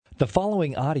The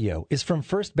following audio is from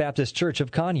First Baptist Church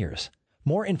of Conyers.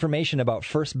 More information about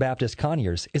First Baptist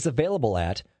Conyers is available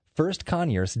at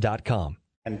firstconyers.com.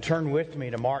 And turn with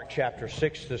me to Mark chapter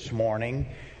 6 this morning.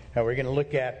 We're going to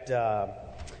look at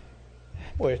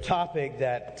a topic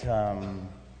that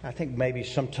I think maybe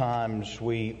sometimes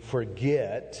we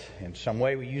forget. In some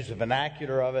way we use the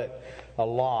vernacular of it a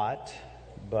lot,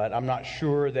 but I'm not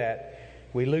sure that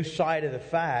we lose sight of the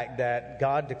fact that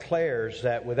God declares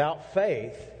that without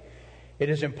faith, it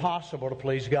is impossible to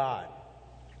please God.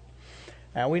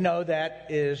 And we know that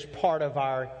is part of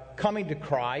our coming to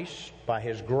Christ by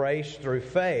His grace through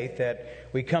faith, that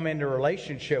we come into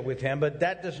relationship with Him. But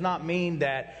that does not mean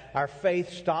that our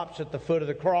faith stops at the foot of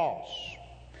the cross.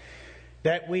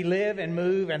 That we live and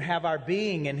move and have our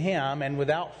being in Him, and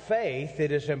without faith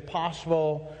it is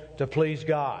impossible to please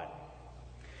God.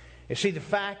 You see, the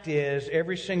fact is,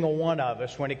 every single one of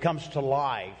us, when it comes to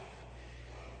life,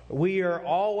 we are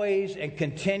always and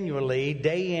continually,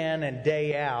 day in and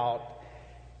day out,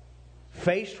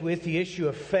 faced with the issue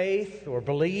of faith or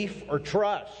belief or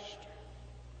trust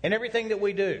in everything that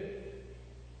we do.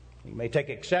 You may take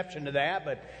exception to that,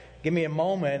 but give me a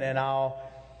moment and I'll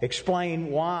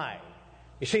explain why.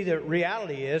 You see, the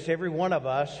reality is every one of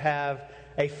us have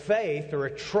a faith or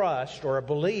a trust or a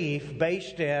belief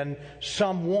based in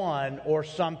someone or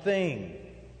something.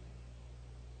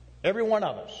 Every one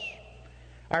of us.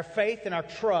 Our faith and our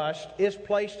trust is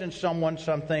placed in someone,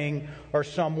 something, or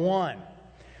someone.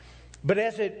 But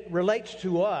as it relates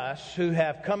to us who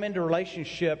have come into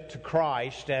relationship to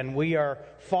Christ and we are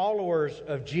followers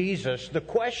of Jesus, the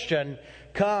question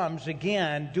comes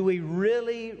again, do we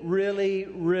really, really,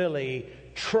 really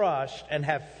trust and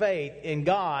have faith in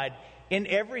God in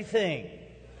everything?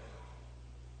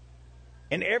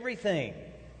 In everything.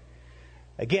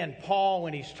 Again, Paul,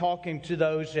 when he's talking to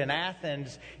those in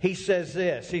Athens, he says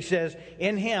this. He says,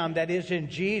 in Him, that is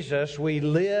in Jesus, we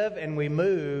live and we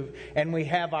move and we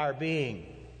have our being.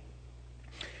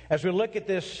 As we look at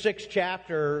this 6th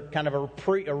chapter, kind of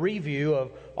a review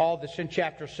of all that's in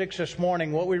chapter 6 this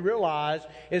morning, what we realize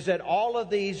is that all of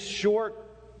these short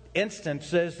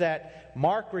instances that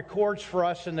Mark records for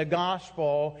us in the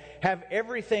gospel have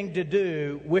everything to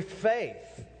do with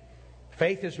faith.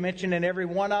 Faith is mentioned in every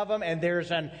one of them, and there's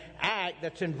an act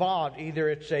that's involved. Either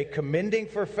it's a commending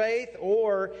for faith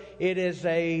or it is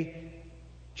a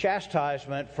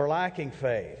chastisement for lacking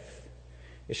faith.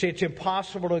 You see, it's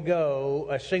impossible to go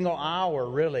a single hour,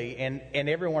 really, in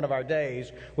every one of our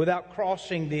days without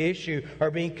crossing the issue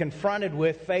or being confronted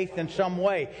with faith in some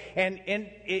way. And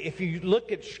if you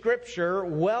look at Scripture,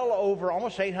 well over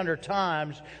almost 800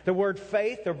 times, the word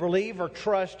faith or believe or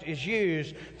trust is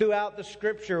used throughout the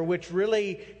Scripture, which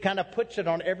really kind of puts it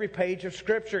on every page of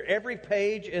Scripture. Every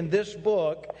page in this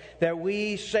book that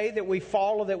we say that we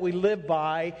follow, that we live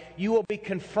by, you will be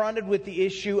confronted with the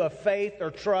issue of faith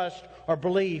or trust or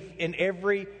belief in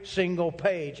every single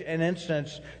page and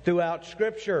instance throughout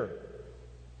Scripture.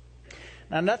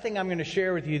 Now, nothing I'm going to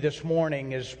share with you this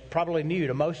morning is probably new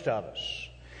to most of us.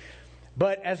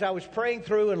 But as I was praying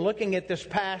through and looking at this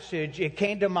passage, it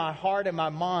came to my heart and my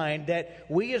mind that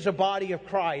we as a body of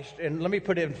Christ, and let me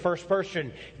put it in first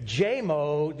person,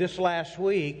 JMO this last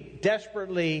week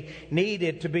desperately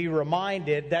needed to be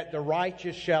reminded that the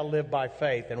righteous shall live by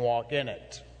faith and walk in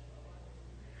it.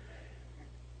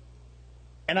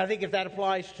 And I think if that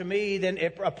applies to me, then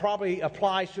it probably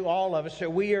applies to all of us. So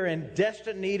we are in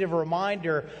desperate need of a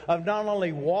reminder of not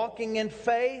only walking in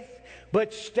faith,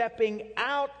 but stepping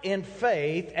out in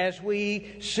faith as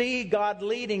we see God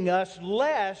leading us,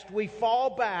 lest we fall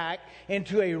back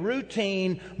into a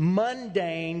routine,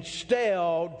 mundane,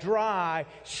 stale, dry,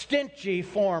 stingy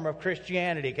form of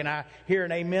Christianity. Can I hear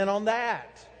an amen on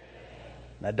that?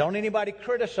 Now, don't anybody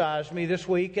criticize me this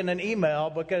week in an email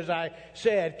because I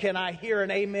said, can I hear an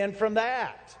amen from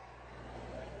that?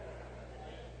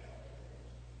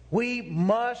 We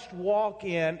must walk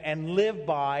in and live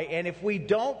by, and if we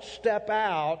don't step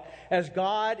out as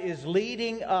God is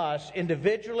leading us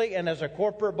individually and as a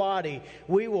corporate body,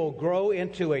 we will grow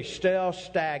into a stale,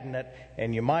 stagnant,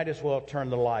 and you might as well turn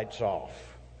the lights off.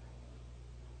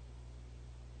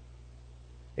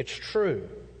 It's true.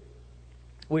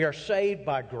 We are saved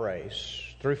by grace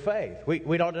through faith.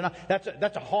 We don't deny.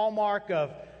 That's a hallmark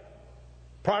of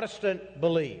Protestant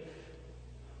belief.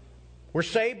 We're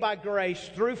saved by grace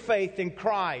through faith in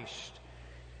Christ.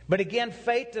 But again,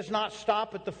 faith does not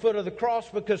stop at the foot of the cross,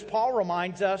 because Paul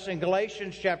reminds us in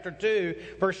Galatians chapter 2,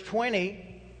 verse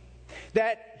 20,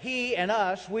 that he and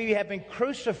us, we have been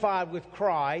crucified with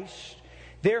Christ.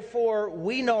 Therefore,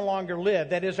 we no longer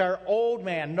live. That is, our old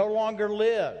man no longer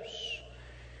lives.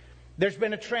 There's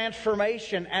been a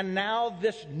transformation, and now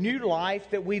this new life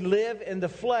that we live in the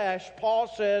flesh, Paul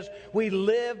says, we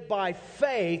live by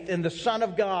faith in the Son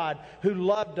of God who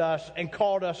loved us and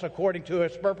called us according to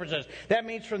His purposes. That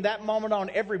means from that moment on,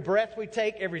 every breath we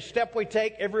take, every step we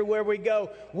take, everywhere we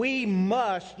go, we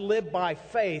must live by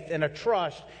faith and a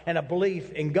trust and a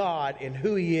belief in God, in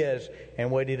who He is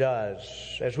and what He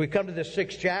does. As we come to this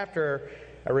 6th chapter,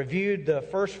 I reviewed the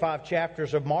first 5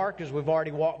 chapters of Mark as we've already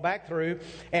walked back through.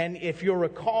 And if you'll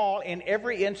recall, in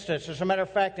every instance, as a matter of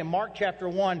fact, in Mark chapter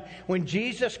 1, when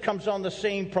Jesus comes on the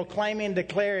scene proclaiming and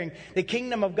declaring the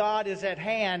kingdom of God is at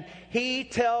hand, He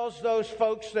tells those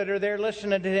folks that are there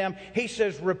listening to Him, He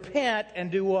says, repent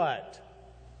and do what?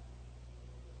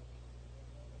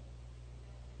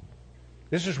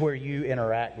 This is where you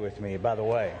interact with me, by the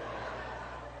way.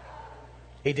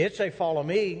 He did say, follow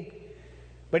me.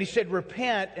 But He said,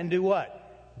 repent and do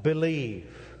what? Believe.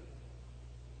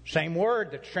 Same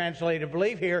word that's translated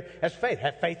believe here as faith.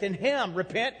 Have faith in Him.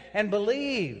 Repent and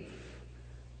believe.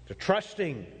 The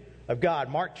trusting of God.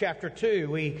 Mark chapter 2,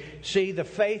 we see the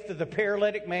faith of the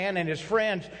paralytic man and his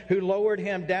friends who lowered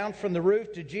him down from the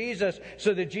roof to Jesus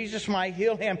so that Jesus might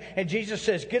heal him. And Jesus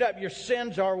says, get up, your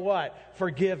sins are what?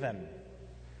 Forgiven.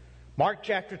 Mark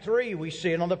chapter 3, we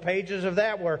see it on the pages of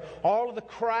that where all of the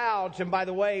crowds, and by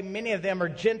the way, many of them are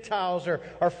Gentiles,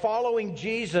 are following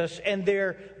Jesus, and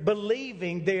they're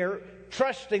believing, they're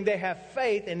trusting, they have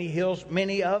faith, and He heals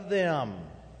many of them.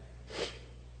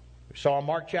 We saw in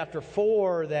Mark chapter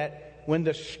 4 that when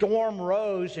the storm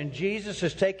rose and Jesus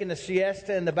is taking a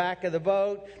siesta in the back of the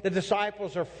boat, the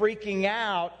disciples are freaking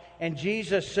out, and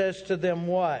Jesus says to them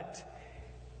what?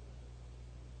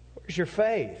 Where's your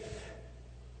faith?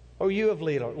 Oh, you have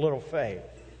little faith.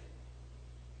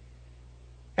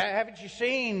 Haven't you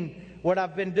seen what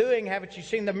I've been doing? Haven't you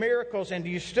seen the miracles? And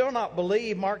do you still not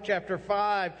believe? Mark chapter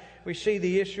 5, we see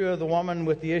the issue of the woman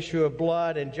with the issue of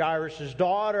blood and Jairus'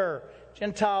 daughter.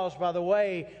 Gentiles, by the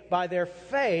way, by their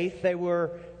faith, they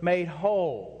were made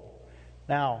whole.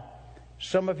 Now,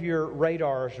 some of your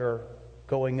radars are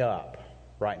going up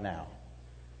right now.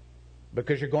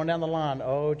 Because you're going down the line,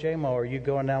 oh, J-Mo, are you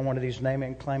going down one of these name it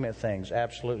and claim it things?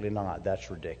 Absolutely not.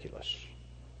 That's ridiculous.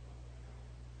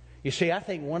 You see, I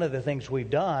think one of the things we've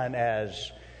done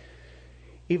as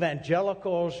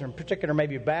evangelicals, in particular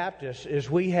maybe Baptists, is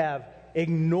we have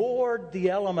ignored the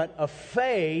element of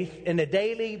faith in a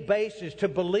daily basis to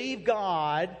believe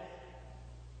God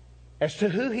as to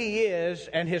who He is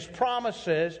and His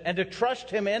promises and to trust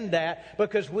Him in that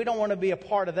because we don't want to be a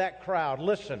part of that crowd.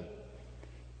 Listen.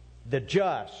 The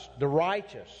just, the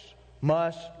righteous,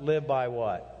 must live by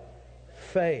what?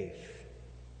 Faith.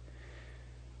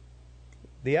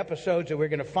 The episodes that we're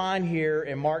going to find here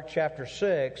in Mark chapter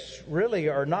 6 really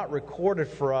are not recorded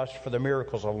for us for the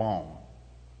miracles alone.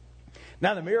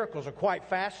 Now, the miracles are quite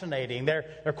fascinating.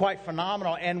 They're quite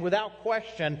phenomenal. And without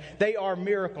question, they are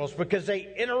miracles because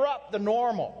they interrupt the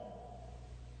normal.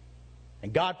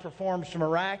 And God performs the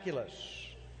miraculous.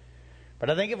 But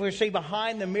I think if we see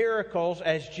behind the miracles,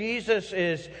 as Jesus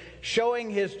is showing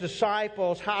His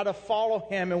disciples how to follow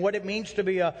Him and what it means to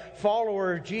be a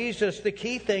follower of Jesus, the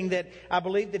key thing that I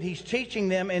believe that He's teaching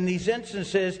them in these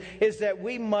instances is that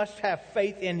we must have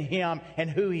faith in Him and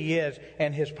who He is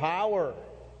and His power.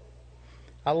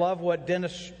 I love what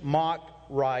Dennis Mock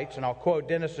writes, and I'll quote.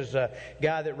 Dennis is a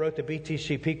guy that wrote the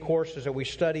BTCP courses that we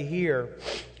study here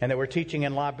and that we're teaching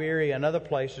in Liberia and other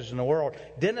places in the world.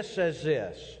 Dennis says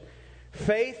this: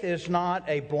 faith is not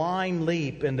a blind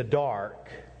leap in the dark,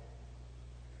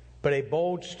 but a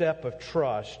bold step of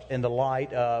trust in the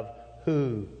light of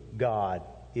who God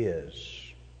is.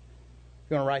 If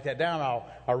you want to write that down,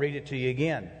 I'll read it to you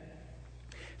again.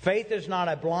 Faith is not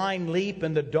a blind leap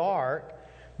in the dark,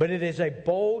 but it is a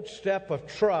bold step of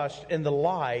trust in the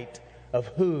light of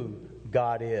who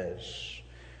God is.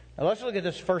 Now let's look at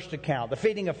this first account, the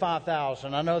feeding of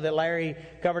 5,000. I know that Larry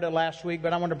covered it last week,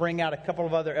 but I want to bring out a couple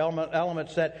of other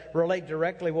elements that relate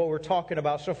directly to what we're talking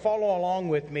about. So follow along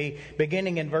with me,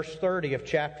 beginning in verse 30 of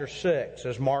chapter 6,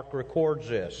 as Mark records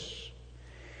this.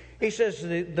 He says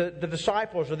the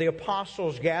disciples or the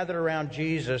apostles gathered around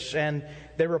Jesus, and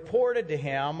they reported to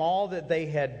Him all that they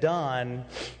had done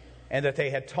and that they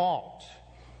had taught.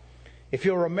 If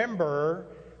you'll remember,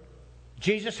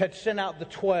 Jesus had sent out the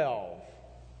 12.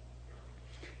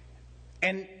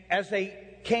 And as they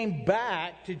came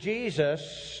back to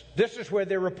Jesus, this is where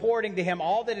they're reporting to Him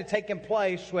all that had taken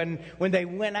place when they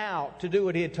went out to do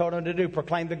what He had told them to do,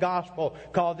 proclaim the gospel,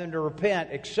 call them to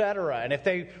repent, etc. And if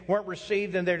they weren't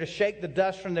received, then they're to shake the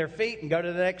dust from their feet and go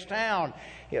to the next town.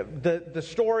 The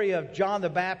story of John the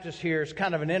Baptist here is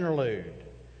kind of an interlude.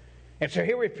 And so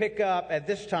here we pick up at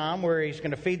this time where he's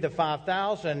going to feed the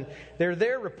 5,000. They're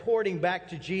there reporting back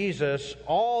to Jesus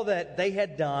all that they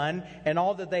had done and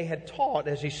all that they had taught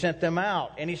as he sent them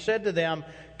out. And he said to them,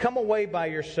 "Come away by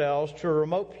yourselves to a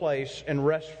remote place and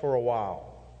rest for a while."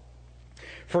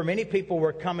 For many people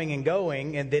were coming and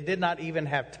going, and they did not even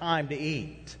have time to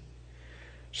eat.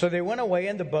 So they went away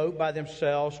in the boat by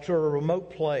themselves to a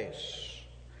remote place.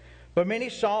 But many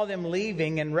saw them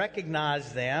leaving and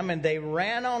recognized them, and they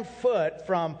ran on foot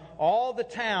from all the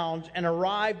towns and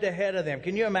arrived ahead of them.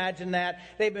 Can you imagine that?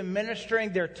 They've been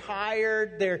ministering, they're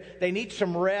tired, they need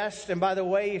some rest. And by the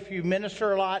way, if you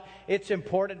minister a lot, it's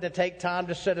important to take time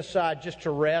to set aside just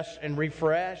to rest and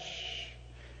refresh,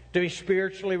 to be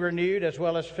spiritually renewed as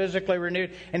well as physically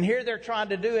renewed. And here they're trying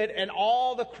to do it, and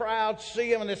all the crowds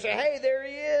see him, and they say, "Hey, there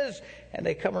he is!" And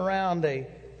they come around, they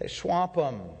swamp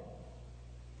him.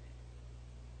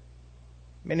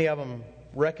 Many of them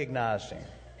recognized him.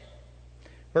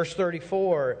 Verse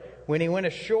 34, when he went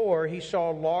ashore, he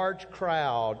saw a large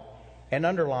crowd, and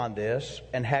underlined this,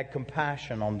 and had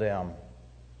compassion on them,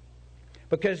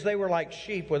 because they were like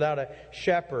sheep without a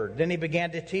shepherd. Then he began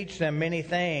to teach them many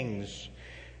things.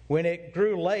 When it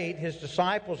grew late, his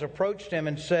disciples approached him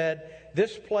and said,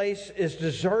 "This place is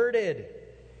deserted.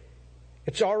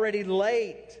 It's already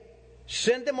late.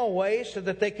 Send them away so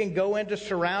that they can go into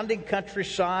surrounding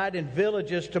countryside and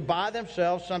villages to buy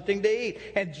themselves something to eat."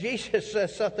 And Jesus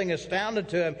says something astounding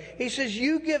to him. He says,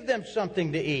 "You give them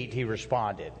something to eat," he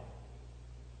responded.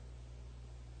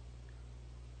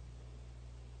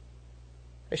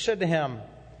 They said to him,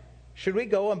 "Should we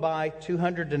go and buy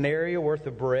 200 denarii worth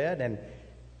of bread and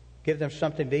give them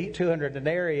something to eat?" 200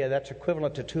 denarii, that's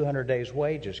equivalent to 200 days'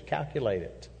 wages. Calculate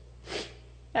it.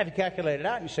 Now, if you calculate it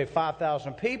out and you say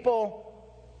 5,000 people,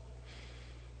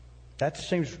 that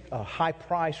seems a high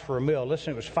price for a meal.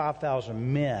 Listen, it was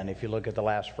 5,000 men if you look at the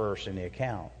last verse in the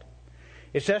account.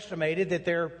 It's estimated that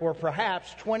there were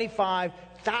perhaps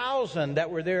 25,000 that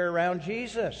were there around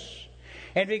Jesus.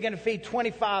 And if you're going to feed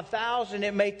 25,000,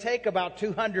 it may take about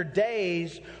 200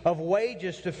 days of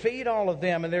wages to feed all of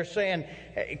them. And they're saying,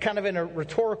 kind of in a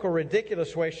rhetorical,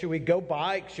 ridiculous way, should we go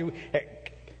buy?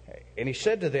 And he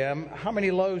said to them, "How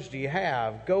many loaves do you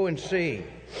have? Go and see."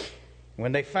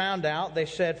 When they found out, they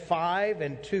said 5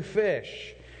 and 2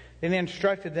 fish. Then he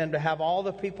instructed them to have all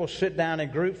the people sit down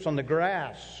in groups on the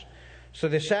grass. So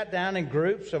they sat down in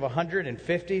groups of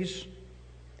 150s.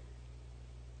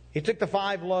 He took the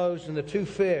 5 loaves and the 2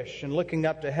 fish, and looking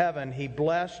up to heaven, he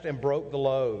blessed and broke the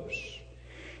loaves.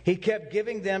 He kept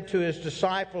giving them to his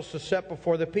disciples to set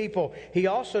before the people. He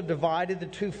also divided the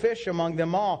 2 fish among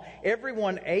them all.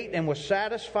 Everyone ate and was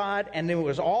satisfied, and when it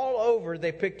was all over,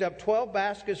 they picked up 12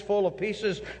 baskets full of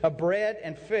pieces of bread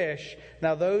and fish.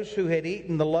 Now those who had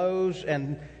eaten the loaves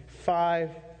and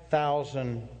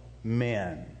 5,000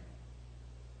 men.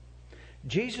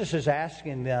 Jesus is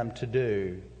asking them to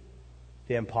do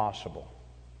the impossible.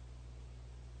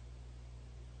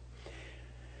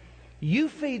 You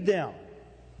feed them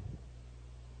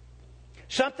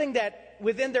something that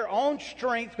within their own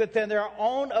strength, within their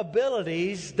own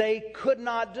abilities, they could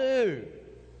not do.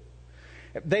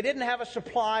 They didn't have a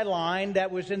supply line that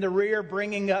was in the rear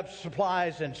bringing up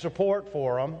supplies and support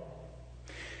for them.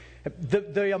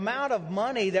 The amount of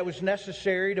money that was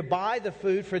necessary to buy the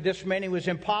food for this many was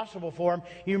impossible for them.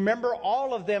 You remember,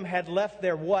 all of them had left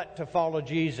their what to follow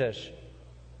Jesus?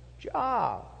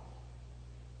 Job.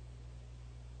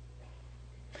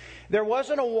 There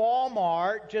wasn't a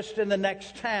Walmart just in the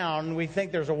next town. We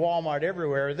think there's a Walmart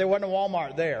everywhere. There wasn't a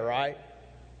Walmart there, right?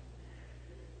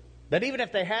 That even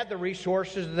if they had the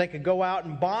resources that they could go out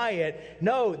and buy it,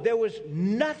 no, there was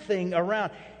nothing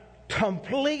around.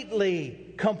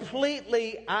 Completely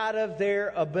out of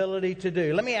their ability to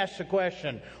do. Let me ask the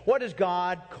question. What has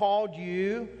God called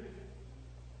you?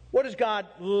 What has God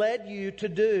led you to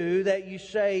do that you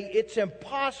say, it's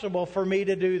impossible for me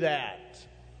to do that?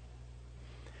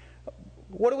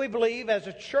 What do we believe as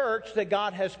a church that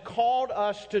God has called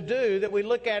us to do that we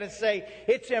look at and say,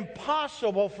 it's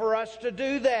impossible for us to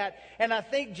do that? And I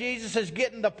think Jesus is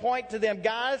getting the point to them,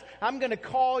 guys, I'm going to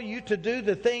call you to do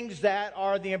the things that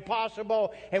are the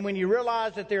impossible. And when you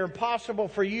realize that they're impossible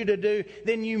for you to do,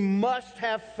 then you must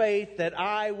have faith that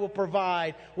I will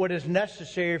provide what is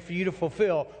necessary for you to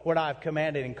fulfill what I've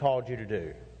commanded and called you to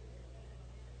do.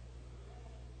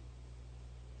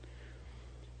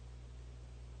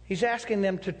 He's asking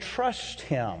them to trust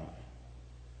Him.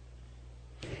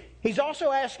 He's also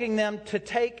asking them to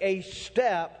take a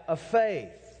step of faith.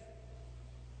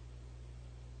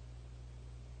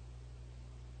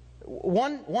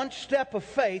 One step of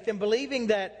faith in believing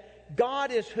that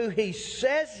God is who He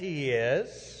says He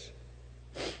is,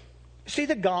 See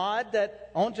the God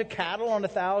that owns a cattle on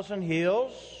 1,000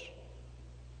 hills?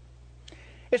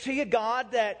 Is He a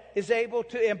God that is able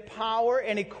to empower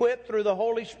and equip through the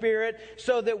Holy Spirit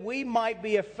so that we might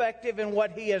be effective in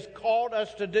what He has called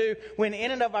us to do, when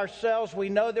in and of ourselves we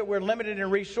know that we're limited in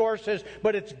resources,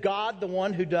 but it's God the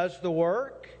one who does the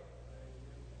work?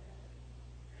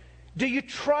 Do you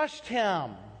trust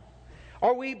Him?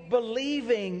 Are we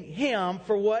believing Him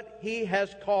for what He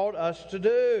has called us to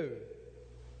do?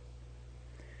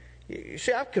 You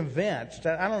see, I'm convinced,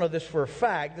 I don't know this for a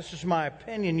fact, this is my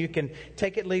opinion, you can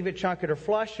take it, leave it, chunk it, or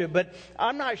flush it, but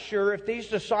I'm not sure if these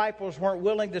disciples weren't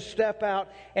willing to step out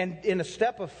and in a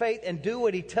step of faith and do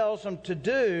what He tells them to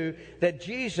do, that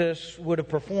Jesus would have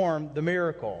performed the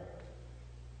miracle.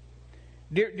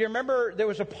 Do you remember there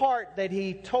was a part that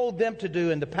He told them to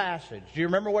do in the passage? Do you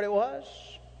remember what it was?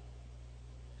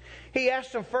 He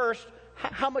asked them first,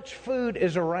 how much food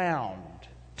is around?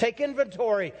 Take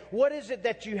inventory. What is it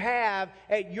that you have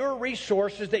at your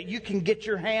resources that you can get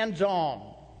your hands on?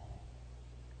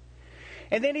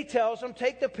 And then He tells them,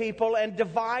 take the people and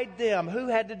divide them. Who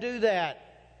had to do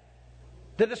that?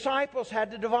 The disciples had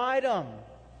to divide them.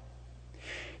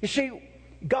 You see,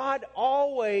 God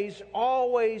always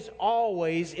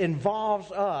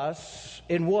involves us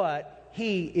in what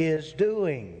He is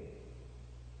doing.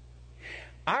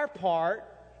 Our part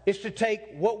is to take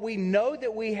what we know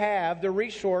that we have, the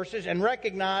resources, and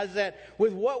recognize that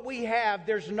with what we have,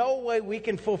 there's no way we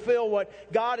can fulfill what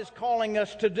God is calling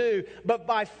us to do. But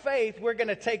by faith, we're going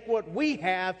to take what we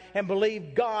have and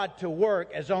believe God to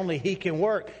work as only He can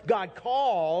work. God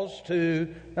calls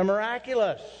to the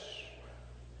miraculous.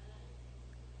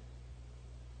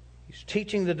 He's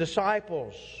teaching the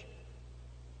disciples.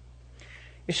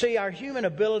 You see, our human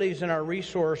abilities and our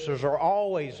resources are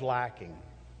always lacking.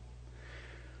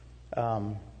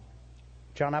 John,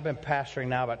 I've been pastoring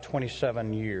now about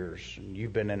 27 years. And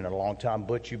you've been in it a long time.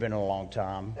 Butch, you've been in it a long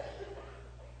time.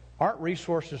 Aren't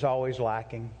resources always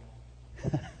lacking?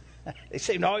 They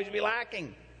seem to always be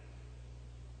lacking.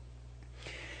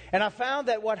 And I found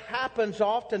that what happens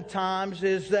oftentimes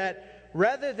is that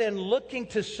rather than looking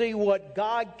to see what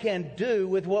God can do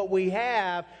with what we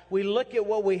have, we look at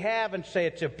what we have and say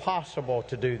it's impossible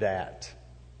to do that.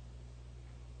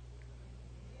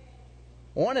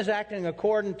 One is acting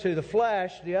according to the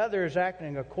flesh, the other is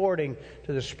acting according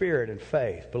to the Spirit and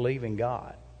faith, believing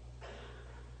God.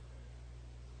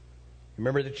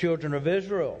 Remember the children of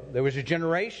Israel. There was a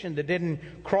generation that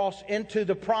didn't cross into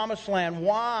the promised land.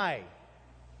 Why?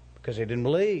 Because they didn't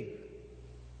believe.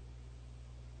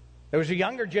 There was a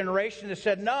younger generation that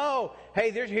said, no,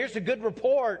 hey, here's a good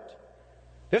report.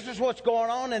 This is what's going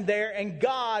on in there, and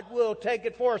God will take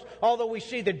it for us. Although we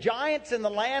see the giants in the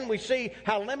land, we see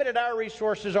how limited our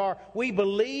resources are, we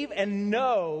believe and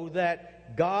know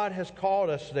that God has called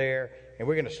us there, and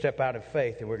we're going to step out in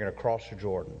faith, and we're going to cross the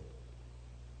Jordan.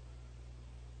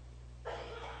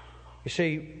 You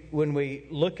see, when we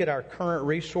look at our current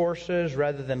resources,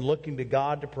 rather than looking to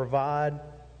God to provide,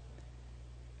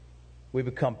 we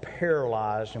become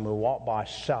paralyzed and we walk by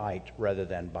sight rather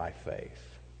than by faith.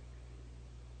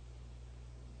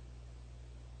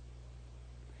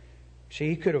 See,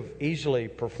 He could have easily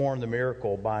performed the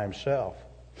miracle by Himself.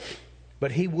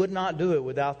 But He would not do it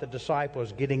without the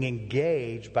disciples getting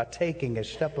engaged by taking a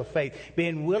step of faith,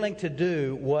 being willing to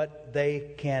do what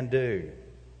they can do.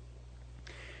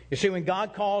 You see, when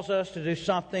God calls us to do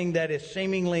something that is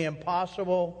seemingly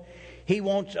impossible, He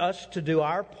wants us to do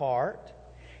our part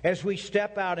as we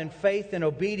step out in faith and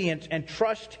obedience and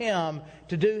trust Him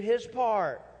to do His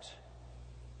part.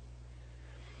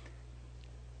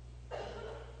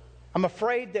 I'm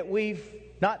afraid that we've,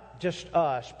 not just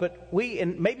us, but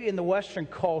maybe in the Western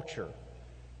culture,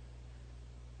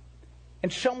 in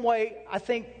some way, I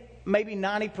think maybe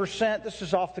 90%, this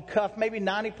is off the cuff, maybe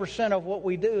 90% of what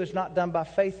we do is not done by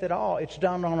faith at all. It's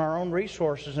done on our own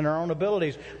resources and our own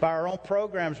abilities, by our own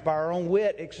programs, by our own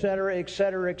wit, etc.,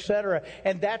 etc., etc.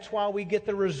 And that's why we get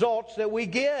the results that we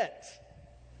get.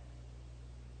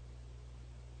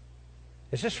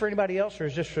 Is this for anybody else, or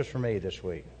is this just for me this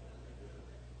week?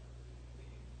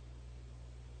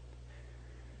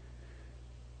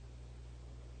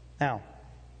 Now,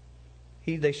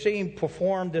 they see Him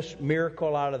perform this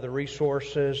miracle out of the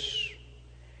resources.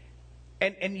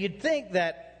 And you'd think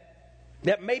that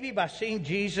maybe by seeing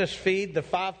Jesus feed the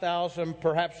 5,000,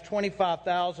 perhaps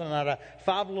 25,000 out of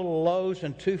 5 little loaves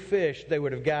and 2 fish, they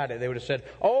would have got it. They would have said,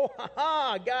 oh,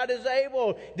 God is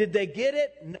able. Did they get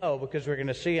it? No, because we're going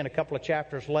to see in a couple of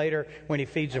chapters later, when He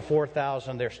feeds the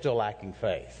 4,000, they're still lacking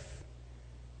faith.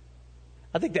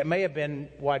 I think that may have been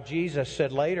why Jesus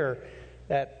said later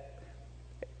that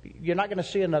you're not going to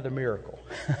see another miracle.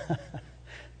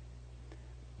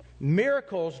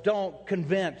 Miracles don't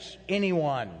convince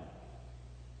anyone.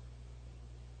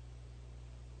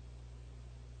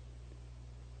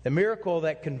 The miracle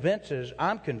that convinces,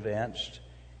 I'm convinced,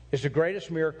 is the greatest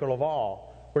miracle of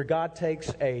all, where God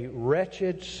takes a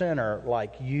wretched sinner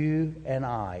like you and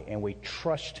I, and we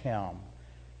trust Him,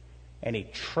 and He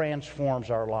transforms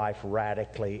our life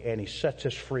radically, and He sets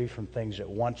us free from things that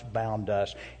once bound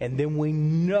us, and then we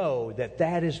know that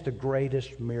that is the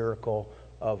greatest miracle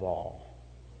of all.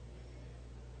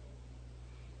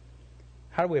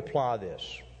 How do we apply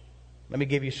this? Let me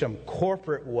give you some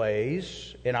corporate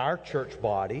ways in our church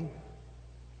body.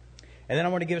 And then I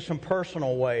want to give some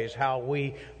personal ways how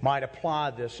we might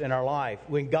apply this in our life.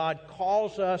 When God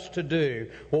calls us to do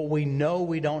what we know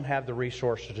we don't have the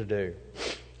resources to do.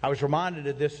 I was reminded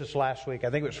of this last week. I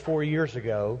think it was 4 years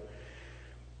ago.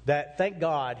 That, thank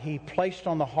God, He placed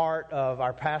on the heart of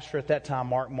our pastor at that time,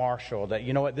 Mark Marshall, that,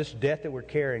 you know what, this debt that we're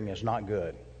carrying is not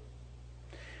good.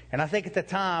 And I think at the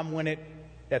time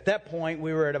at that point,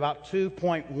 we were at about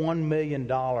 $2.1 million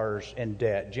in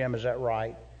debt. Jim, is that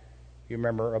right? You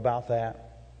remember about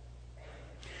that?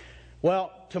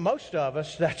 Well, to most of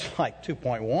us, that's like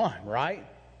 2.1, right?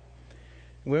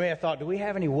 We may have thought, do we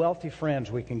have any wealthy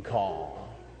friends we can call?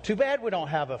 Too bad we don't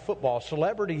have a football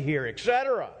celebrity here,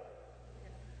 etc.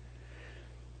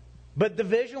 But the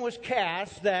vision was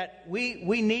cast that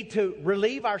we need to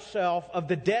relieve ourselves of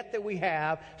the debt that we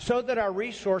have so that our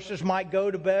resources might go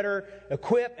to better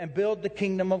equip and build the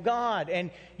kingdom of God.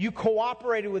 And you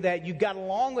cooperated with that. You got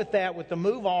along with that with the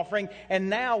move offering. And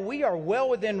now we are well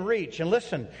within reach. And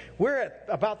listen, we're at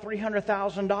about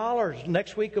 $300,000.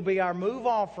 Next week will be our move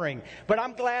offering. But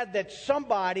I'm glad that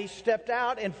somebody stepped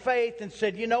out in faith and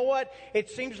said, you know what? It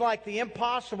seems like the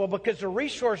impossible because the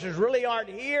resources really aren't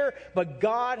here, but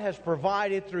God has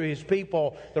provided through His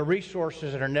people the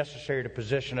resources that are necessary to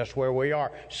position us where we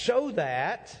are. So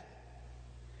that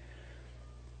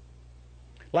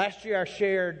last year I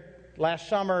shared last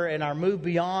summer in our Move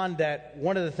Beyond that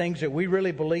one of the things that we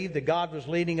really believed that God was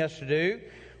leading us to do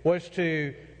was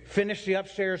to finish the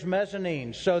upstairs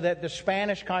mezzanine so that the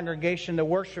Spanish congregation that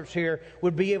worships here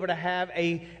would be able to have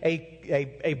a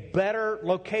better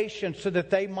location so that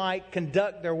they might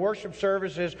conduct their worship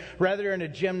services rather in a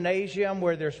gymnasium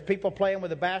where there's people playing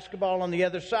with a basketball on the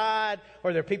other side,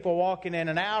 or there are people walking in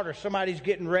and out, or somebody's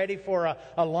getting ready for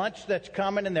a lunch that's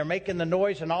coming and they're making the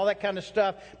noise and all that kind of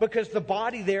stuff, because the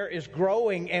body there is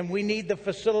growing and we need the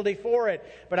facility for it.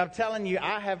 But I'm telling you,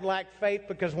 I have lacked faith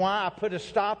because why? I put a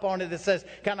stop on it that says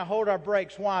kind of hold our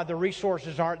brakes. Why? The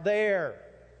resources aren't there.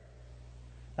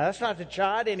 Now, that's not to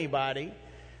chide anybody,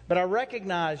 but I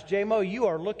recognize, J-Mo, you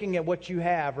are looking at what you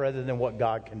have rather than what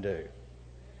God can do.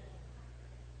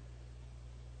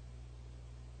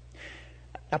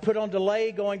 I put on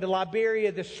delay going to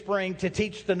Liberia this spring to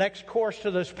teach the next course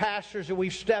to those pastors that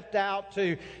we've stepped out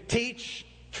to teach,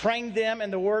 train them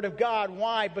in the Word of God.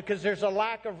 Why? Because there's a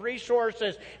lack of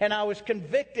resources. And I was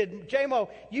convicted. J-Mo,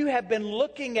 you have been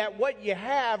looking at what you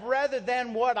have rather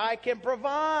than what I can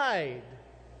provide.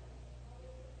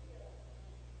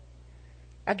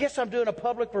 I guess I'm doing a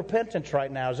public repentance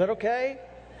right now. Is that okay?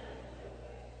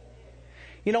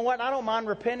 You know what? I don't mind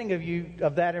repenting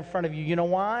of that in front of you. You know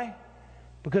why?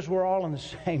 Because we're all in the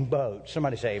same boat.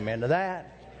 Somebody say amen to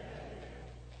that.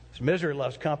 It's misery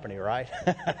loves company, right?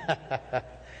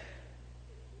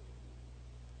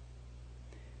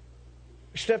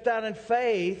 We stepped out in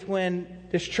faith when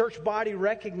this church body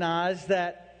recognized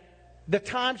that the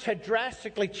times had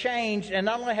drastically changed, and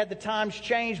not only had the times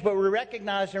changed, but we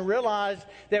recognized and realized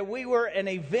that we were an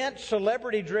event,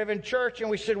 celebrity-driven church, and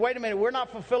we said, wait a minute, we're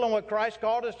not fulfilling what Christ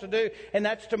called us to do, and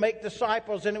that's to make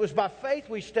disciples. And it was by faith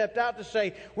we stepped out to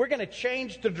say, we're going to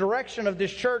change the direction of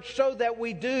this church so that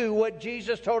we do what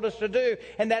Jesus told us to do,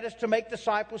 and that is to make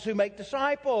disciples who make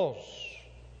disciples.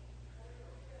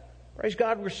 Praise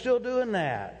God, we're still doing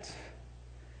that.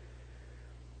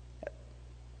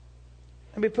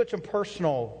 Let me put some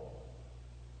personal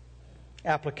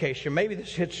application. Maybe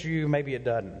this hits you, maybe it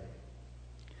doesn't.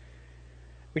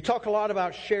 We talk a lot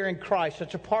about sharing Christ.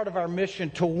 It's a part of our mission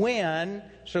to win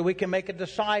so we can make a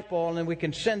disciple and then we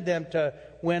can send them to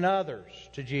win others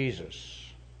to Jesus.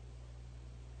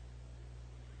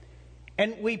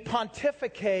 And we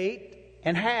pontificate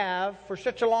and have for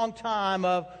such a long time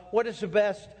of what is the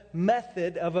best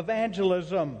method of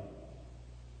evangelism.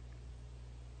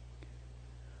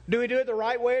 Do we do it the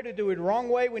right way or do we do it the wrong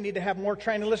way? We need to have more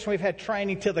training. Listen, we've had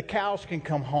training till the cows can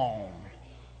come home.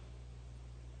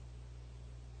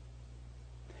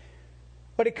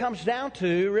 What it comes down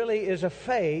to really is a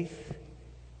faith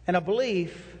and a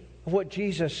belief of what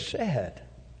Jesus said.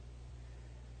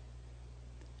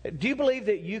 Do you believe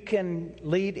that you can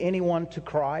lead anyone to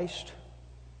Christ?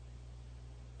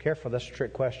 Careful, that's a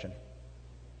trick question.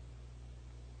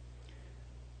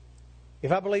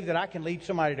 If I believe that I can lead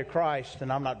somebody to Christ, then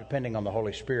I'm not depending on the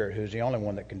Holy Spirit, who's the only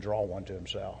one that can draw one to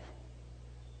Himself.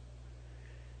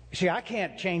 You see, I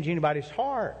can't change anybody's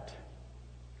heart.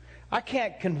 I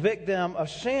can't convict them of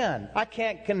sin. I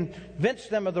can't convince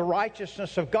them of the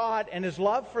righteousness of God and His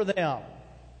love for them.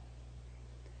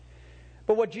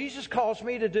 But what Jesus calls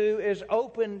me to do is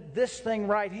open this thing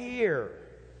right here.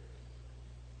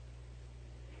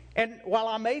 And while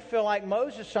I may feel like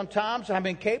Moses sometimes, I'm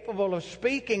incapable of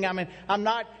speaking. I'm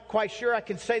not quite sure I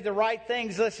can say the right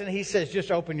things. Listen, he says,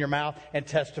 just open your mouth and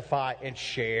testify and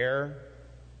share.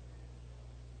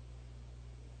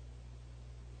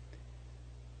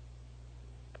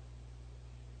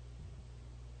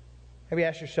 Maybe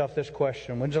ask yourself this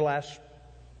question. When's the last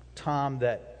time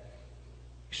that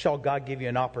you saw God give you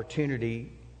an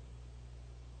opportunity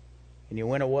and you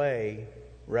went away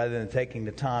rather than taking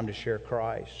the time to share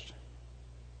Christ?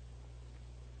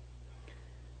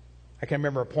 I can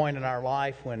remember a point in our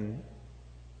life when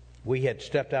we had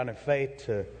stepped out in faith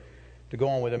to go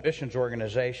on with a missions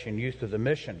organization, Youth of the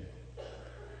Mission.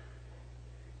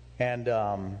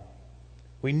 And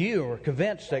we knew or were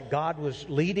convinced that God was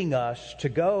leading us to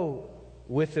go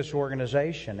with this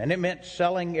organization. And it meant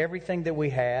selling everything that we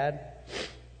had,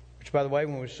 which, by the way,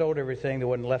 when we sold everything, there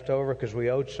wasn't left over because we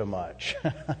owed so much.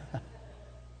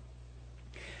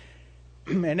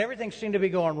 And everything seemed to be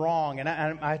going wrong. And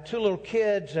I had two little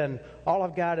kids, and all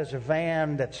I've got is a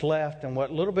van that's left. And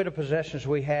what little bit of possessions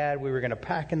we had, we were going to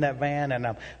pack in that van. And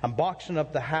I'm boxing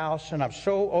up the house, and I'm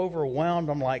so overwhelmed.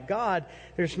 I'm like, God,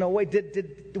 there's no way.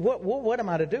 What am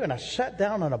I to do? And I sat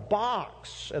down in a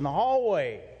box in the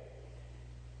hallway.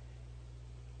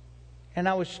 And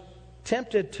I was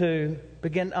tempted to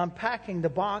begin unpacking the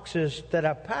boxes that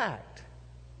I packed.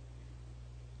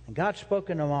 And God spoke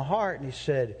into my heart, and He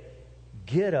said,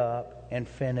 get up and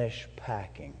finish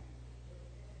packing.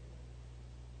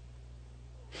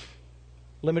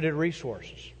 Limited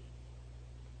resources.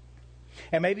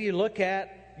 And maybe you look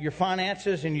at your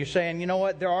finances and you're saying, you know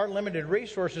what, there are limited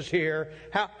resources here.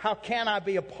 How can I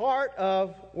be a part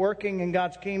of working in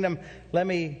God's kingdom? Let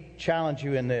me challenge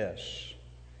you in this.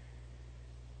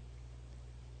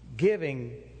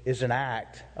 Giving is an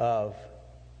act of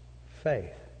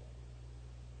faith.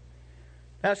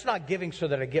 Now, it's not giving so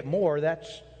that I get more.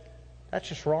 That's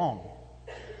just wrong.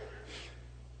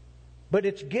 But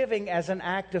it's giving as an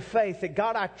act of faith. That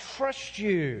God, I trust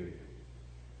You.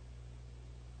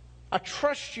 I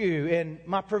trust You in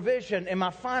my provision, in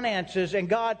my finances. And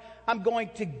God, I'm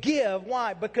going to give.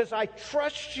 Why? Because I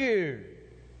trust You.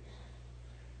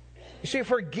 You see, if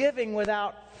we're giving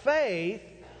without faith,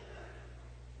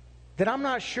 then I'm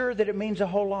not sure that it means a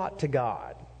whole lot to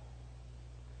God.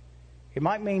 It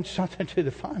might mean something to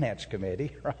the finance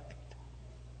committee, right?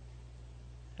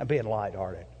 I'm being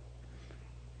lighthearted.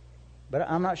 But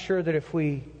I'm not sure that if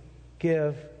we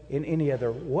give in any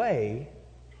other way,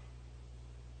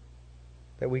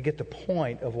 that we get the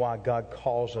point of why God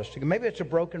calls us to give. Maybe it's a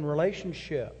broken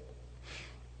relationship.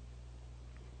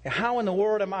 How in the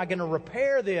world am I going to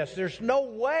repair this? There's no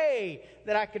way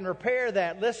that I can repair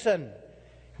that. Listen,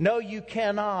 no, you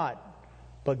cannot,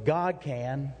 but God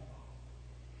can.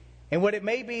 And what it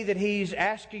may be that He's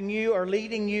asking you or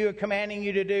leading you or commanding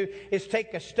you to do is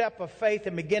take a step of faith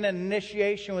and begin an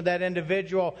initiation with that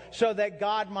individual so that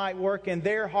God might work in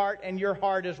their heart and your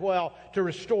heart as well to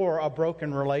restore a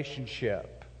broken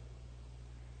relationship.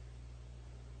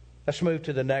 Let's move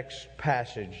to the next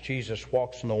passage. Jesus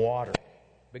walks on the water,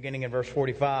 beginning in verse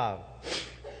 45.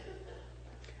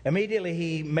 Immediately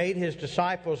He made His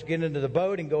disciples get into the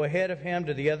boat and go ahead of Him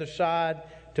to the other side,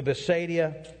 to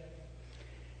Bethsaida.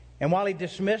 And while He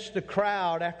dismissed the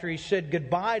crowd after He said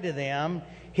goodbye to them,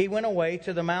 He went away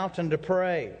to the mountain to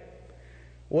pray.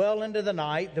 Well into the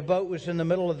night, the boat was in the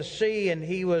middle of the sea, and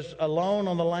He was alone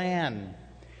on the land.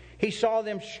 He saw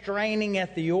them straining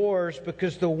at the oars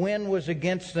because the wind was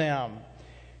against them.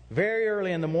 Very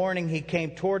early in the morning, He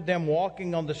came toward them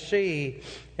walking on the sea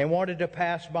and wanted to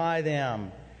pass by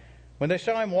them. When they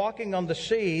saw Him walking on the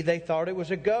sea, they thought it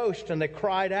was a ghost, and they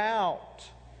cried out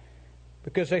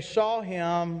because they saw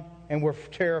Him and were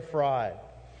terrified.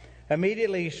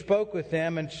 Immediately He spoke with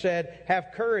them and said,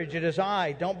 "Have courage, it is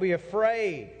I, don't be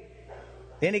afraid."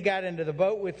 Then He got into the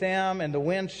boat with them, and the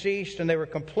wind ceased, and they were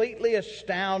completely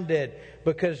astounded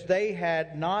because they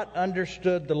had not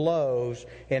understood the loaves.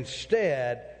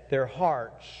 Instead, their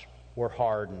hearts were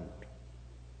hardened.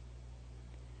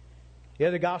 The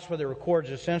other gospel that records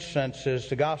this instance is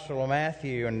the Gospel of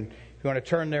Matthew. And If you want to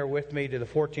turn there with me to the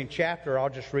 14th chapter,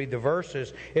 I'll just read the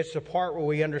verses. It's the part where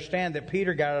we understand that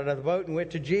Peter got out of the boat and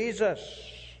went to Jesus.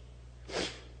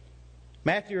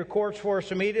 Matthew records for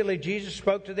us, immediately Jesus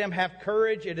spoke to them, "Have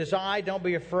courage, it is I, don't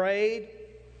be afraid."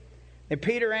 And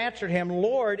Peter answered him,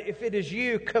 "Lord, if it is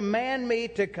you, command me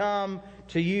to come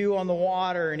to you on the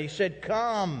water." And he said,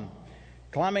 "Come."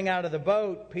 Climbing out of the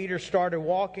boat, Peter started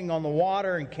walking on the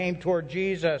water and came toward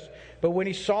Jesus. But when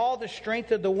he saw the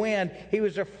strength of the wind, he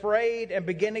was afraid, and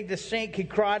beginning to sink, he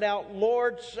cried out,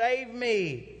 "Lord, save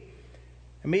me."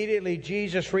 Immediately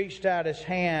Jesus reached out his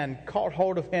hand, caught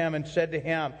hold of him, and said to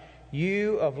him,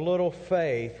 "You of little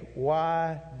faith,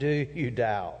 why do you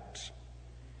doubt?"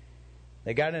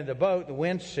 They got into the boat, the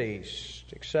wind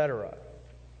ceased, etc.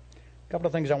 A couple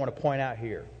of things I want to point out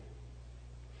here.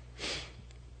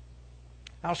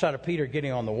 Outside of Peter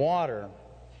getting on the water,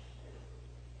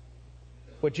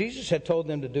 what Jesus had told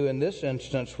them to do in this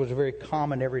instance was a very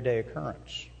common everyday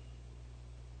occurrence.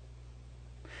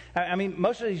 I mean,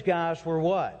 most of these guys were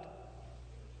what?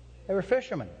 They were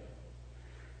fishermen.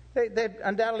 They'd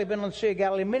undoubtedly been on the Sea of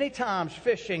Galilee many times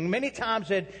fishing. Many times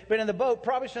they'd been in the boat,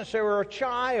 probably since they were a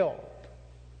child.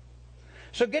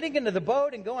 So getting into the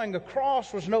boat and going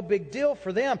across was no big deal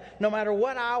for them, no matter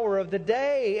what hour of the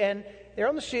day. And they're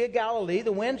on the Sea of Galilee.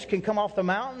 The winds can come off the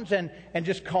mountains and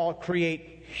just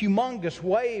create humongous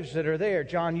waves that are there.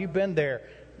 John, you've been there.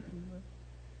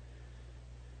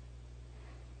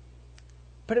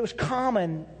 But it was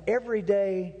common,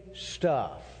 everyday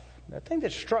stuff. The thing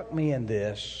that struck me in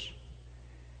this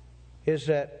is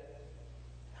that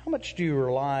how much do you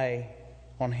rely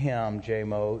on Him,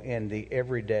 J-Mo, in the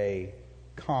everyday,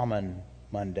 common,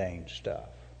 mundane stuff?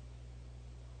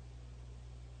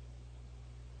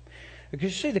 Because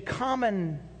you see, the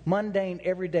common, mundane,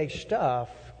 everyday stuff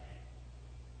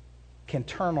can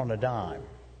turn on a dime.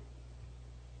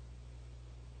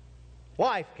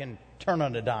 Life can turn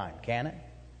on a dime, can it?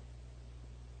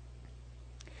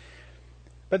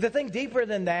 But the thing deeper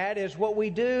than that is what we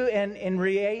do in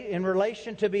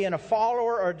relation to being a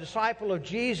follower or a disciple of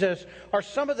Jesus are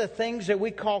some of the things that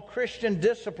we call Christian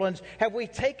disciplines. Have we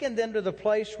taken them to the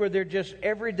place where they're just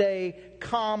everyday,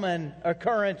 common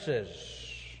occurrences?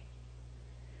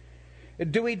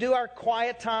 Do we do our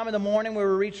quiet time in the morning where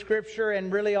we read Scripture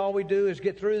and really all we do is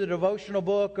get through the devotional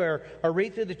book or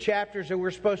read through the chapters that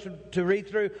we're supposed to read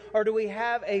through? Or do we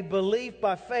have a belief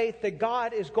by faith that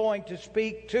God is going to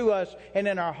speak to us and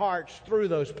in our hearts through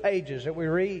those pages that we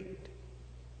read?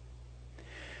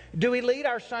 Do we lead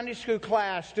our Sunday school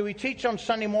class? Do we teach on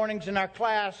Sunday mornings in our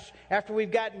class after we've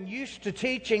gotten used to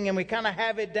teaching and we kind of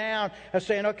have it down of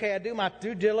saying, okay, I do my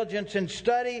due diligence and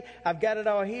study. I've got it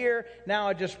all here. Now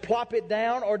I just plop it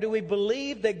down. Or do we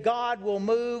believe that God will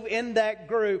move in that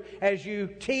group as you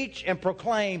teach and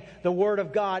proclaim the Word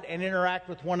of God and interact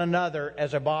with one another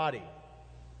as a body?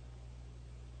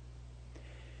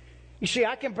 You see,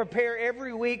 I can prepare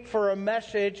every week for a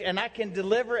message, and I can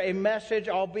deliver a message,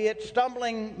 albeit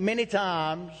stumbling many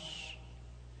times.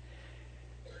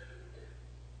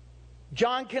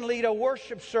 John can lead a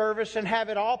worship service and have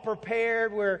it all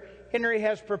prepared, where Henry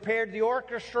has prepared the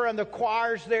orchestra and the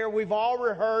choirs there. We've all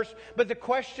rehearsed. But the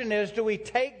question is, do we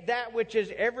take that which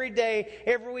is every day,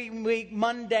 every week,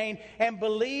 mundane, and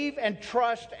believe and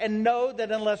trust and know that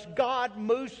unless God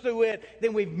moves through it,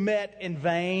 then we've met in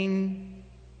vain?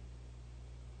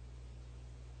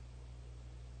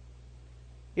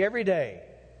 Everyday,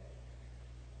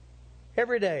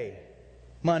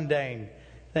 mundane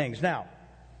things. Now,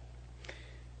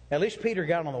 at least Peter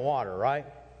got on the water, right?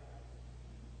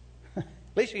 At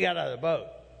least he got out of the boat.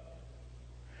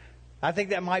 I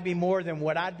think that might be more than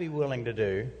what I'd be willing to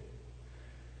do.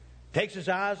 Takes his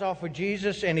eyes off of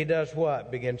Jesus and he does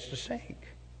what? Begins to sink.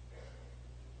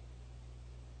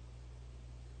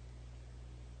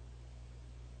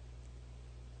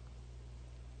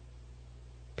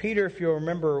 Peter, if you'll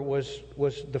remember, was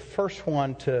the first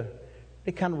one to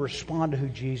kind of respond to who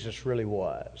Jesus really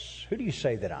was. Who do you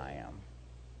say that I am?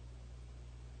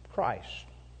 Christ,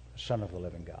 the Son of the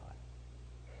living God.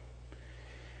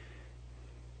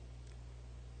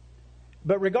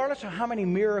 But regardless of how many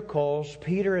miracles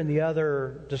Peter and the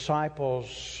other disciples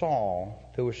saw,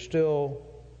 there was still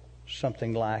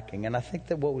something lacking. And I think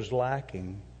that what was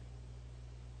lacking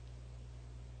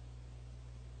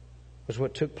was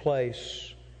what took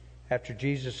place after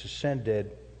Jesus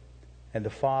ascended and the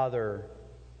Father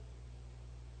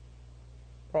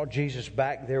brought Jesus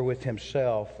back there with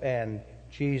Himself, and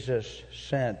Jesus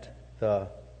sent the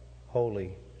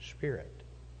Holy Spirit.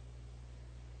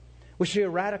 We see a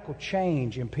radical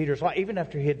change in Peter's life. Even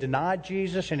after he had denied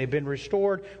Jesus and had been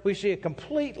restored, we see a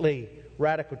completely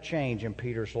radical change in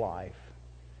Peter's life.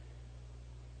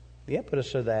 The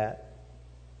impetus of that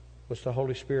was the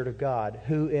Holy Spirit of God,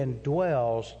 who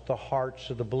indwells the hearts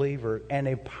of the believer and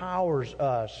empowers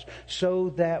us so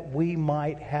that we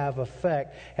might have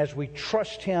effect as we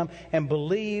trust Him and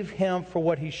believe Him for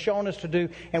what He's shown us to do.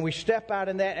 And we step out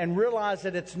in that and realize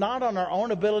that it's not on our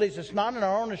own abilities, it's not in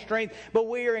our own strength, but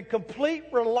we are in complete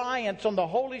reliance on the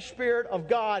Holy Spirit of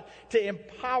God to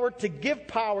empower, to give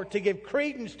power, to give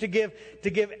credence, to give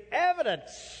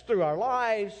evidence through our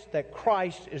lives that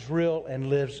Christ is real and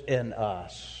lives in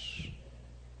us.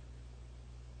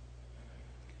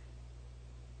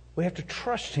 We have to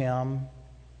trust Him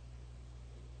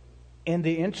in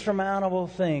the insurmountable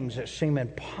things that seem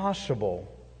impossible.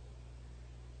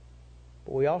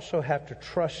 But we also have to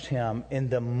trust Him in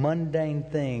the mundane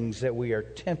things that we are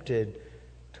tempted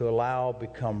to allow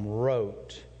become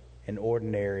rote and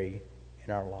ordinary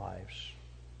in our lives.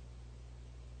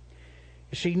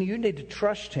 You see, you need to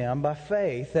trust Him by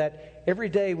faith that every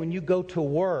day when you go to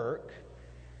work,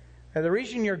 and the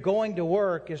reason you're going to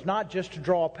work is not just to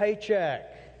draw a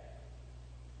paycheck.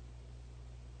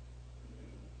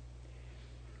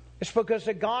 It's because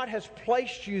that God has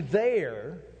placed you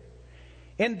there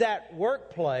in that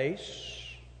workplace.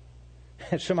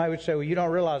 And somebody would say, well, you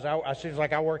don't realize I seems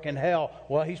like I work in hell.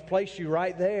 Well, He's placed you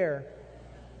right there.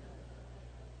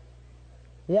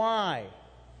 Why?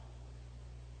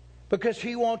 Because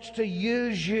He wants to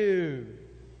use you.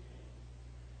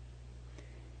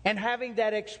 And having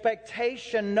that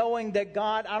expectation, knowing that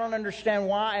God, I don't understand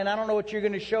why, and I don't know what you're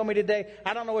going to show me today.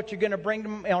 I don't know what you're going to bring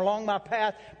along my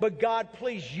path. But God,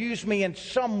 please use me in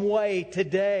some way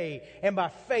today. And by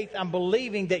faith, I'm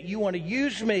believing that You want to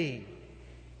use me.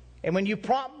 And when You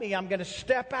prompt me, I'm going to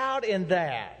step out in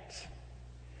that.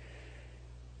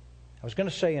 I was going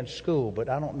to say in school, but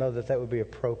I don't know that would be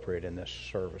appropriate in this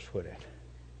service, would it?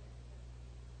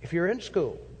 If you're in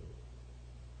school,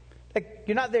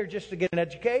 you're not there just to get an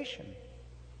education.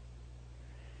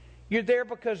 You're there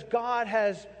because God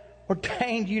has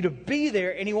ordained you to be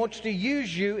there and He wants to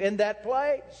use you in that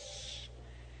place.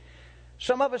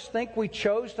 Some of us think we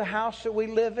chose the house that we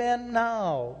live in.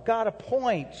 No. God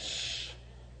appoints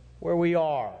where we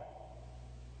are.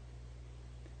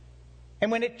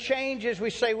 And when it changes,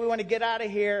 we say we want to get out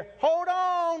of here. Hold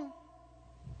on.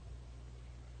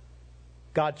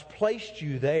 God's placed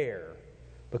you there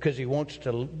because He wants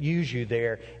to use you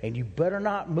there, and you better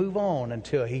not move on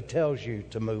until He tells you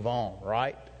to move on,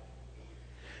 right?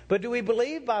 But do we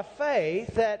believe by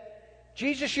faith that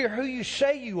Jesus, you're who You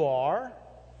say You are,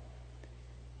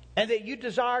 and that You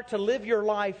desire to live Your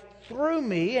life through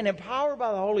me and empowered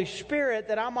by the Holy Spirit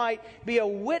that I might be a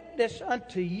witness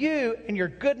unto You and Your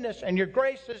goodness and Your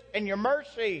graces and Your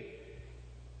mercy?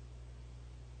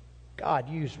 God,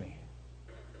 use me.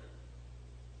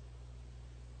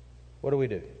 What do we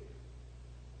do?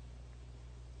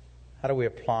 How do we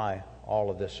apply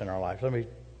all of this in our life? Let me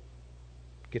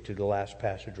get to the last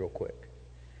passage real quick.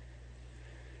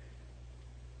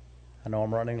 I know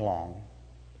I'm running long.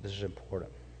 This is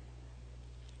important.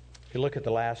 If you look at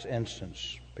the last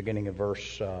instance, beginning of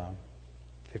verse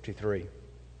 53.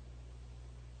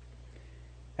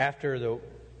 After the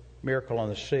miracle on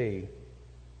the sea,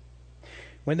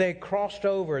 when they crossed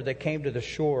over, they came to the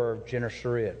shore of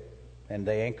Gennesaret, and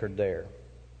they anchored there.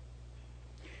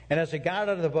 And as they got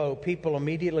out of the boat, people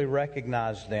immediately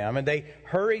recognized them. And they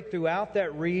hurried throughout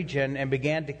that region and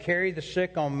began to carry the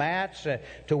sick on mats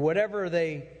to wherever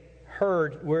they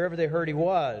heard He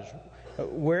was.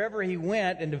 Wherever He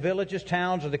went, in the villages,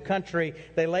 towns, or the country,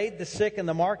 they laid the sick in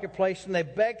the marketplace, and they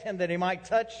begged Him that He might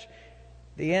touch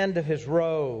the end of His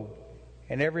robe.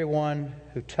 And everyone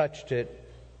who touched it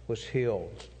was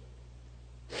healed.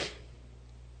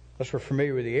 Unless we're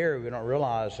familiar with the area, we don't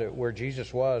realize that where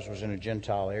Jesus was in a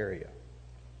Gentile area.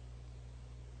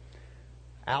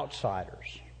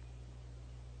 Outsiders.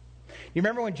 You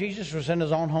remember when Jesus was in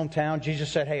His own hometown,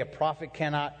 Jesus said, hey, a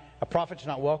prophet's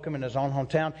not welcome in his own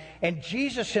hometown. And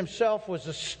Jesus Himself was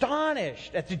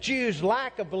astonished at the Jews'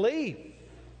 lack of belief.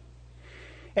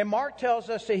 And Mark tells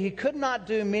us that He could not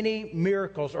do many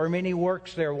miracles or many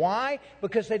works there. Why?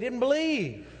 Because they didn't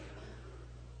believe.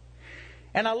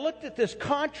 And I looked at this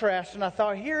contrast and I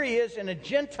thought, here He is in a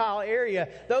Gentile area,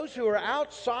 those who are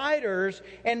outsiders,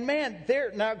 and man,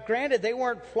 now granted, they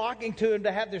weren't flocking to Him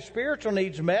to have their spiritual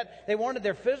needs met. They wanted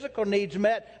their physical needs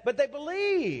met, but they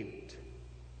believed.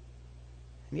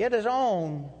 And yet His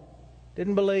own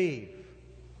didn't believe.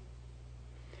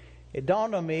 It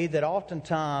dawned on me that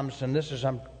oftentimes, and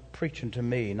I'm preaching to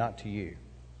me, not to you.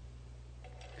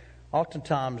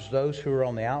 Oftentimes, those who are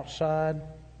on the outside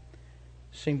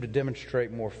seem to demonstrate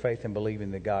more faith in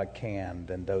believing that God can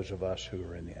than those of us who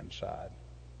are in the inside.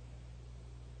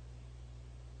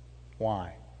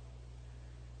 Why?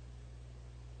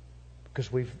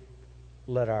 Because we've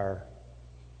let our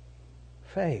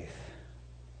faith,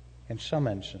 in some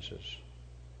instances,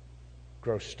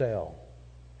 grow stale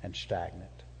and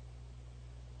stagnant.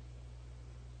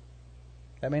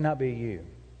 That may not be you,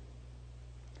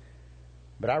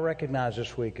 but I recognize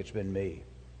this week it's been me.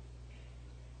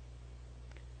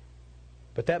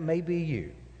 But that may be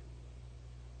you.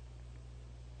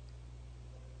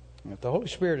 If the Holy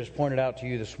Spirit has pointed out to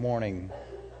you this morning,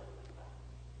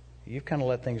 you've kind of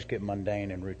let things get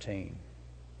mundane and routine.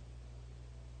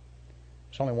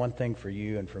 There's only one thing for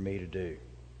you and for me to do.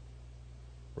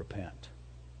 Repent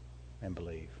and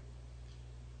believe.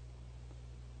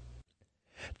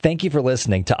 Thank you for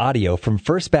listening to audio from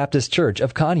First Baptist Church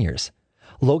of Conyers,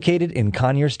 located in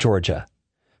Conyers, Georgia.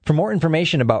 For more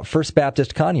information about First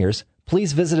Baptist Conyers,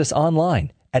 please visit us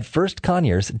online at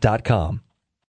firstconyers.com.